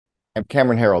I'm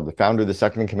Cameron Harold, the founder of the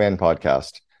Second in Command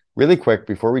podcast. Really quick,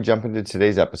 before we jump into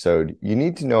today's episode, you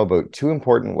need to know about two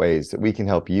important ways that we can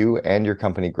help you and your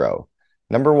company grow.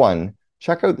 Number one,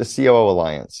 check out the COO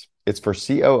Alliance. It's for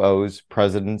COOs,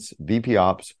 presidents, VP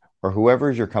Ops, or whoever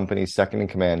is your company's second in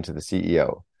command to the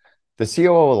CEO. The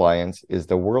COO Alliance is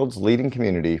the world's leading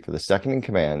community for the second in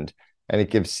command, and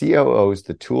it gives COOs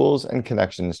the tools and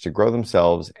connections to grow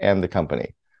themselves and the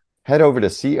company. Head over to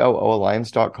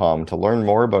COOalliance.com to learn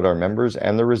more about our members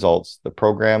and the results, the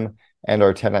program, and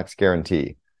our 10x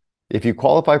guarantee. If you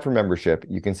qualify for membership,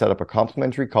 you can set up a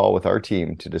complimentary call with our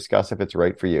team to discuss if it's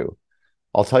right for you.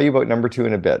 I'll tell you about number two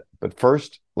in a bit, but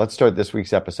first, let's start this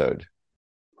week's episode.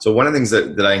 So one of the things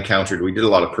that I encountered, we did a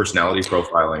lot of personality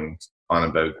profiling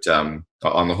on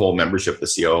the whole membership,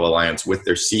 the COO Alliance, with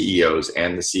their CEOs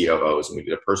and the COOs, and we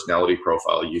did a personality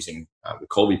profile using the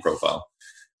Colby profile.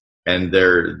 And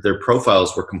their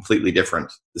profiles were completely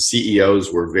different. The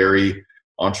CEOs were very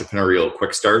entrepreneurial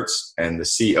quick starts, and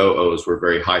the COOs were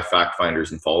very high fact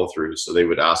finders and follow throughs. So they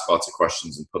would ask lots of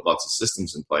questions and put lots of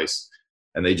systems in place,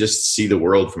 and they just see the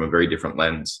world from a very different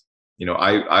lens. You know,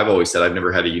 I've always said I've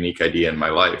never had a unique idea in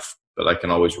my life, but I can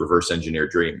always reverse engineer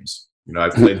dreams. You know,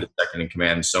 I've played the second in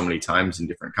command so many times in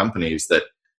different companies that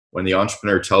when the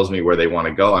entrepreneur tells me where they want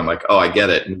to go, I'm like, oh, I get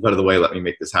it. Move out of the way. Let me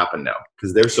make this happen now.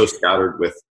 Because they're so scattered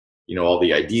with, you know, all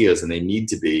the ideas, and they need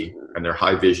to be, and they're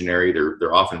high visionary.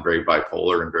 They're often very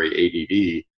bipolar and very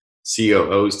ADD.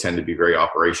 COOs tend to be very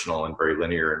operational and very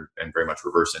linear and very much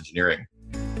reverse engineering.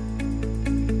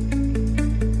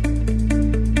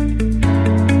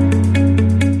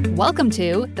 Welcome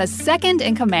to the Second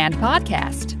in Command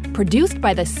podcast, produced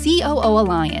by the COO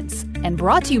Alliance and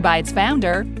brought to you by its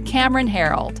founder, Cameron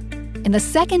Harold. In the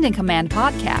Second in Command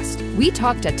podcast, we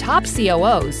talk to top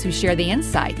COOs who share the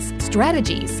insights,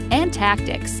 strategies, and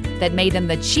tactics that made them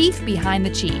the chief behind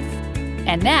the chief.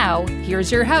 And now,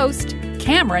 here's your host,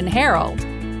 Cameron Harold.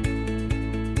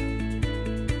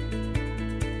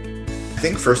 I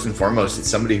think first and foremost, it's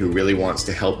somebody who really wants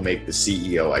to help make the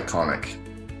CEO iconic.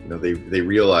 You know, they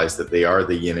realize that they are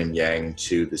the yin and yang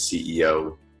to the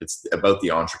CEO. It's about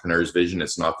the entrepreneur's vision.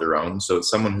 It's not their own. So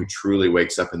it's someone who truly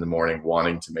wakes up in the morning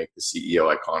wanting to make the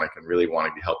CEO iconic and really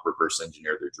wanting to help reverse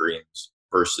engineer their dreams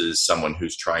versus someone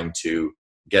who's trying to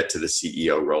get to the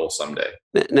CEO role someday.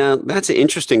 Now, that's an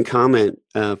interesting comment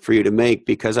for you to make,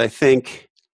 because I think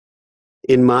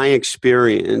in my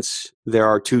experience, there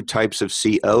are two types of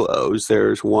COOs.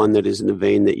 There's one that is in the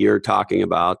vein that you're talking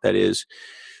about, that is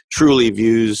truly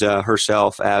views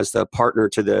herself as the partner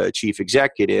to the chief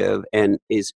executive and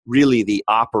is really the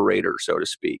operator, so to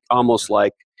speak, almost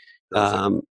like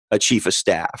a chief of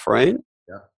staff, right?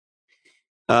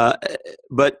 Yeah.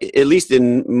 But at least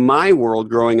in my world,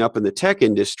 growing up in the tech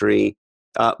industry,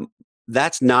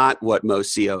 that's not what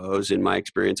most COOs in my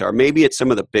experience are. Maybe it's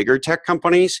some of the bigger tech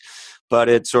companies, but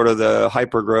it's sort of the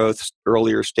hyper growth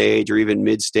earlier stage or even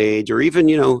mid stage, or even,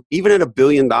 you know, even at $1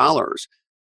 billion.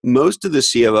 Most of the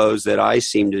COOs that I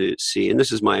seem to see, and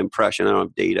this is my impression, I don't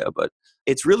have data, but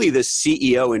it's really the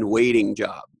CEO in waiting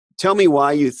job. Tell me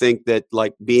why you think that,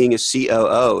 like, being a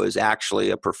COO is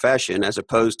actually a profession, as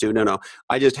opposed to, no,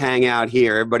 I just hang out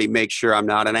here, everybody makes sure I'm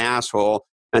not an asshole,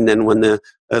 and then when the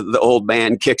old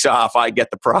man kicks off, I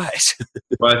get the prize.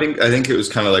 Well, I think it was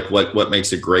kind of like what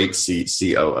makes a great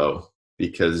COO,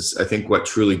 because I think what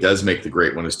truly does make the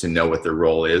great one is to know what their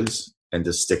role is and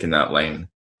to stick in that lane.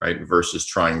 Right, versus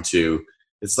trying to,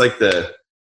 it's like the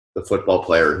football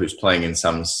player who's playing in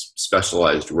some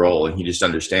specialized role, and he just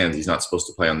understands he's not supposed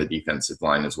to play on the defensive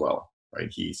line as well. Right,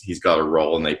 he's got a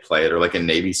role and they play it, or like a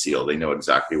Navy SEAL, they know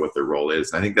exactly what their role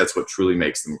is. And I think that's what truly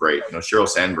makes them great. You know, Sheryl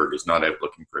Sandberg is not out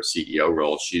looking for a CEO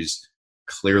role; she's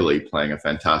clearly playing a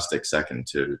fantastic second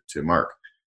to Mark.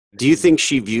 Do you think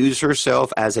she views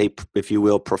herself as a, if you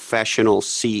will, professional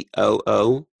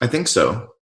COO? I think so.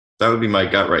 That would be my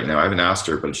gut right now. I haven't asked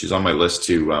her, but she's on my list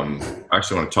to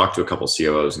actually want to talk to a couple of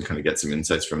COOs and kind of get some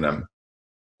insights from them.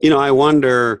 You know, I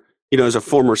wonder, you know, as a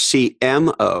former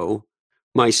CMO,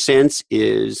 my sense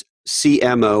is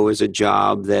CMO is a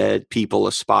job that people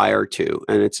aspire to,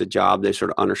 and it's a job they sort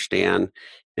of understand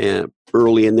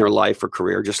early in their life or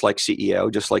career, just like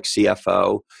CEO, just like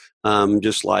CFO,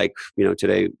 just like, you know,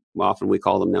 today often we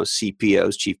call them now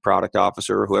CPOs, Chief Product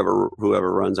Officer, or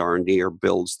whoever runs R&D or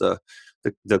builds the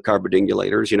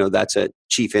carbodimulators. You know, that's a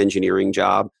chief engineering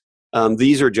job.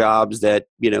 These are jobs that,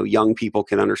 you know, young people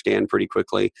can understand pretty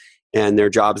quickly, and they're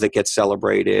jobs that get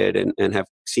celebrated and have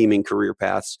seeming career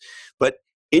paths. But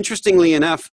interestingly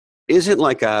enough, isn't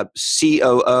like a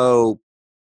COO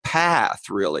path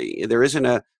really. There's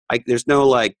no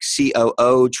like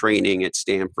COO training at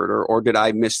Stanford, or did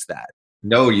I miss that?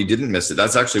 No, you didn't miss it.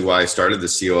 That's actually why I started the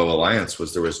COO Alliance.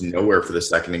 Was there was nowhere for the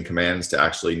second in commands to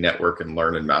actually network and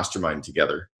learn and mastermind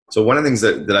together. So one of the things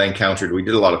that I encountered, we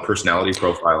did a lot of personality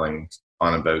profiling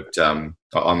on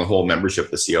the whole membership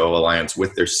of the COO Alliance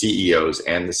with their CEOs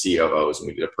and the COOs, and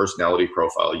we did a personality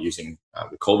profile using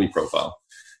the Colby profile,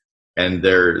 and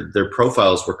their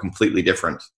profiles were completely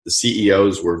different. The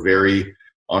CEOs were very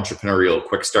entrepreneurial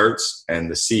quick starts, and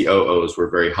the COOs were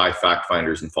very high fact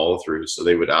finders and follow throughs. So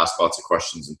they would ask lots of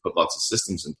questions and put lots of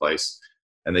systems in place,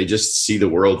 and they just see the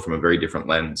world from a very different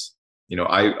lens.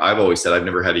 I've always said I've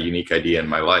never had a unique idea in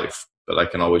my life, but I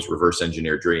can always reverse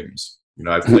engineer dreams.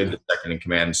 I've played the second in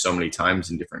command so many times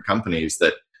in different companies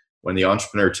that when the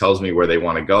entrepreneur tells me where they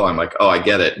want to go, I'm like, oh, I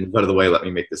get it. Move out of the way. Let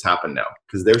me make this happen now.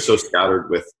 Because they're so scattered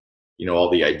with all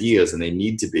the ideas, and they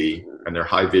need to be, and they're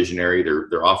high visionary.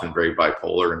 They're often very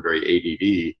bipolar and very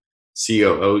ADD.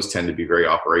 COOs tend to be very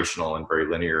operational and very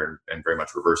linear and very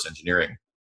much reverse engineering.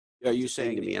 Are you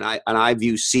saying to me, and I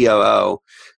view COO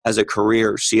as a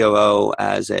career, COO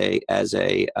as a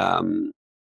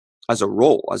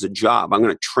role, as a job. I'm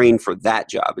going to train for that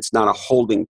job. It's not a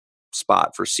holding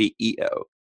spot for CEO.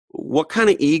 What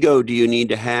kind of ego do you need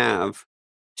to have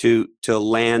to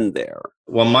land there?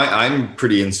 Well, I'm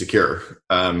pretty insecure.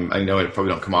 I know I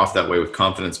probably don't come off that way with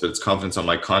confidence, but it's confidence on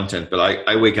my content. But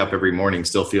I wake up every morning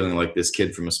still feeling like this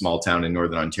kid from a small town in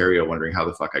Northern Ontario, wondering how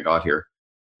the fuck I got here.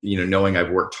 Knowing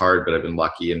I've worked hard, but I've been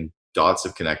lucky and dots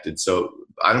have connected. So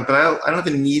I don't have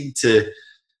a need to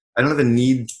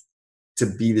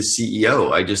be the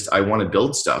CEO. I want to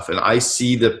build stuff, and I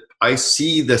see the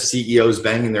CEOs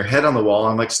banging their head on the wall.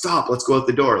 I'm like, stop, let's go out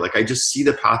the door. Like, I just see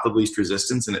the path of least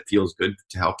resistance, and it feels good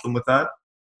to help them with that.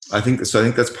 I think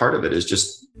that's part of it, is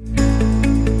just.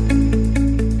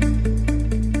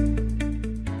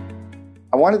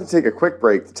 I wanted to take a quick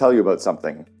break to tell you about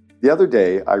something. The other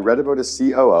day, I read about a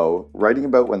COO writing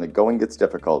about when the going gets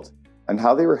difficult and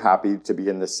how they were happy to be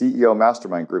in the CEO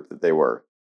mastermind group that they were.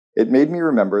 It made me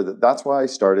remember that that's why I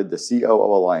started the COO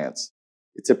Alliance.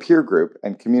 It's a peer group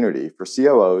and community for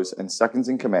COOs and seconds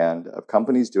in command of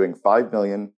companies doing $5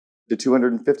 million to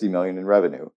 $250 million in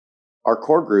revenue. Our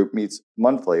core group meets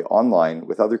monthly online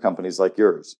with other companies like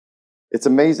yours. It's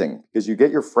amazing because you get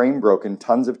your frame broken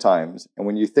tons of times, and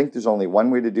when you think there's only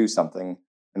one way to do something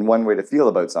and one way to feel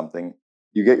about something,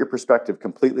 you get your perspective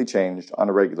completely changed on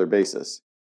a regular basis.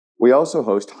 We also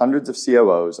host hundreds of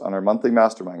COOs on our monthly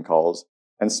mastermind calls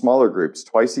and smaller groups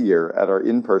twice a year at our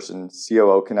in-person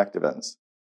COO Connect events.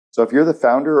 So if you're the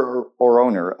founder or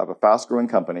owner of a fast-growing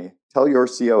company, tell your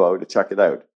COO to check it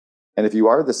out. And if you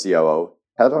are the COO,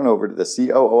 head on over to the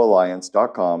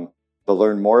COOalliance.com to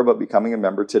learn more about becoming a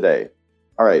member today.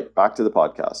 All right, back to the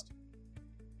podcast.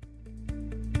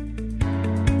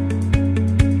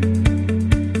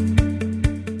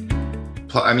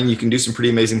 I mean, you can do some pretty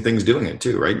amazing things doing it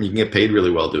too, right? And you can get paid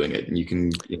really well doing it, and you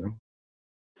can,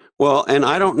 Well, and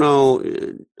I don't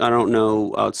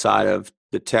know outside of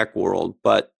the tech world,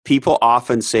 but people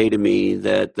often say to me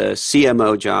that the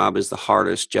CMO job is the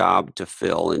hardest job to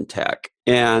fill in tech.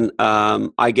 And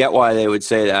I get why they would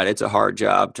say that. It's a hard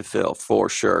job to fill for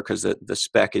sure, because the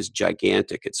spec is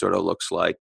gigantic. It sort of looks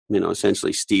like,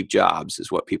 essentially Steve Jobs is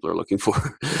what people are looking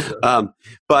for.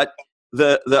 But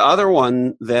the other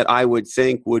one that I would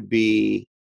think would be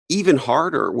even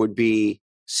harder would be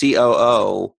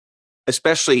COO,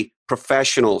 especially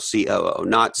professional COO,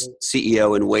 not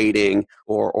CEO in waiting,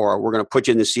 or we're going to put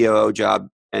you in the COO job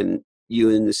and you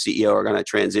and the CEO are going to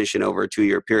transition over a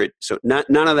 2-year period. So none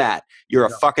of that. You're a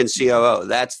fucking COO.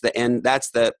 That's the end.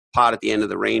 That's the pot at the end of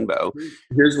the rainbow.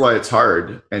 Here's why it's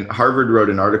hard. And Harvard wrote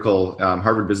an article,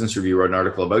 Harvard Business Review wrote an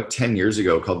article about 10 years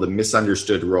ago called The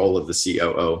Misunderstood Role of the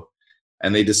COO.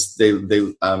 And they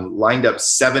lined up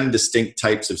 7 distinct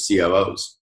types of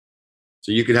COOs.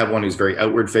 So you could have one who's very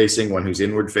outward facing, one who's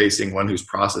inward facing, one who's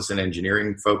process and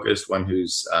engineering focused, one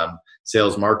who's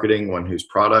sales marketing, one who's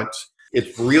product.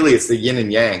 It's the yin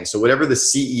and yang. So whatever the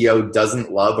CEO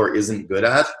doesn't love or isn't good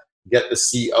at, get the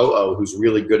COO who's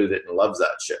really good at it and loves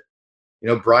that shit.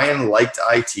 Brian liked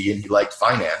IT and he liked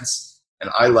finance, and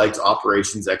I liked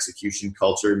operations, execution,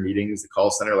 culture, meetings, the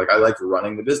call center. Like, I liked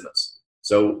running the business.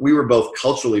 So we were both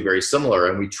culturally very similar,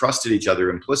 and we trusted each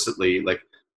other implicitly.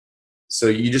 So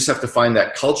you just have to find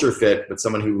that culture fit, but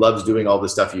someone who loves doing all the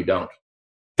stuff you don't.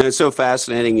 And it's so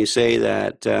fascinating you say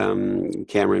that,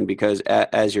 Cameron, because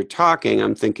as you're talking,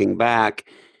 I'm thinking back,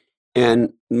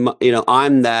 and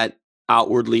I'm that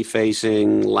outwardly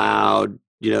facing, loud,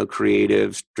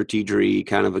 creative, strategy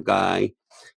kind of a guy,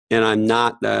 and I'm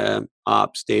not the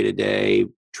ops day-to-day,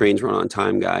 trains run on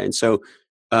time guy. And so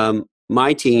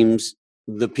my teams,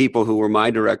 the people who were my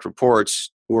direct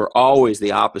reports, were always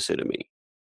the opposite of me.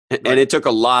 And it took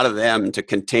a lot of them to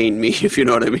contain me, if you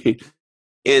know what I mean.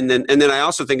 And then I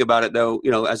also think about it, though,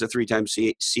 as a 3-time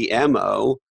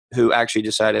CMO who actually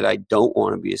decided I don't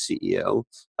want to be a CEO,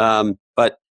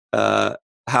 but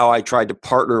how I tried to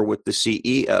partner with the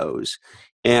CEOs.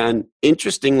 And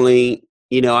interestingly,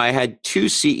 I had 2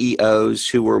 CEOs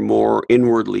who were more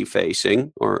inwardly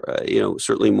facing, or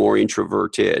certainly more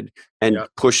introverted, and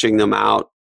pushing them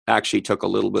out actually took a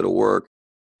little bit of work.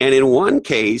 And in one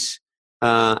case,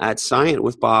 at Scient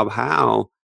with Bob Howe,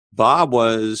 Bob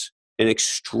was an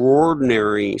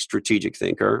extraordinary strategic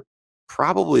thinker,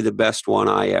 probably the best one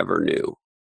I ever knew.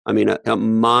 I mean, a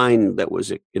mind that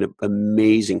was an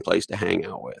amazing place to hang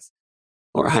out with,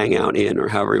 or hang out in, or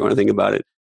however you want to think about it.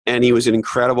 And he was an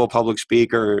incredible public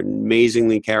speaker,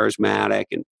 amazingly charismatic,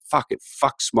 and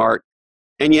fuck smart.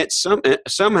 And yet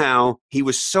somehow he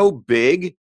was so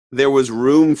big, there was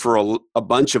room for a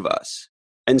bunch of us.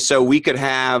 And so we could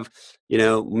have,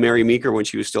 Mary Meeker, when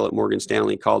she was still at Morgan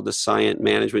Stanley, called the Scient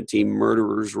management team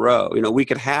Murderers Row. We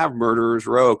could have Murderers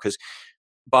Row because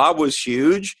Bob was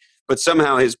huge, but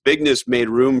somehow his bigness made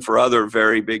room for other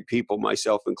very big people,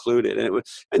 myself included.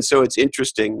 And so it's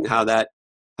interesting how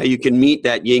you can meet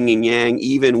that yin and yang,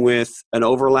 even with an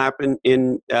overlap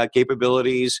in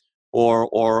capabilities or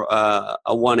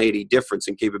a 180 difference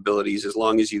in capabilities, as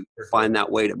long as you find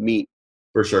that way to meet.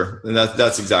 For sure. And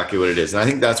that's exactly what it is. And I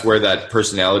think that's where that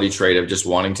personality trait of just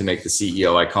wanting to make the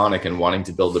CEO iconic and wanting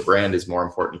to build the brand is more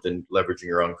important than leveraging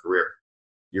your own career.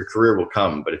 Your career will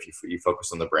come, but if you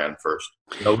focus on the brand first.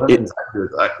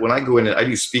 When I go in and I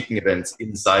do speaking events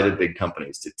inside of big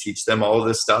companies to teach them all of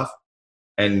this stuff,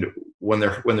 and when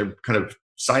they're kind of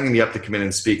signing me up to come in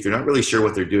and speak, they're not really sure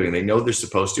what they're doing. They know they're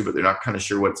supposed to, but they're not kind of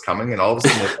sure what's coming. And all of a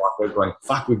sudden they walk out going,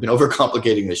 fuck, we've been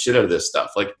overcomplicating the shit out of this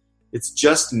stuff. Like, it's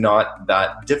just not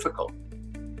that difficult.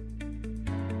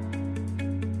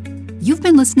 You've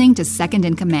been listening to Second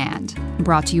in Command,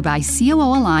 brought to you by COO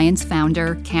Alliance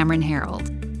founder Cameron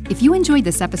Herold. If you enjoyed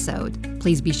this episode,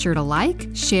 please be sure to like,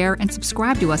 share, and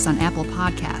subscribe to us on Apple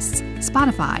Podcasts,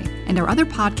 Spotify, and our other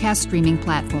podcast streaming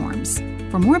platforms.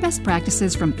 For more best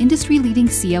practices from industry-leading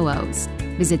COOs,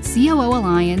 visit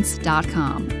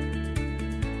COOalliance.com.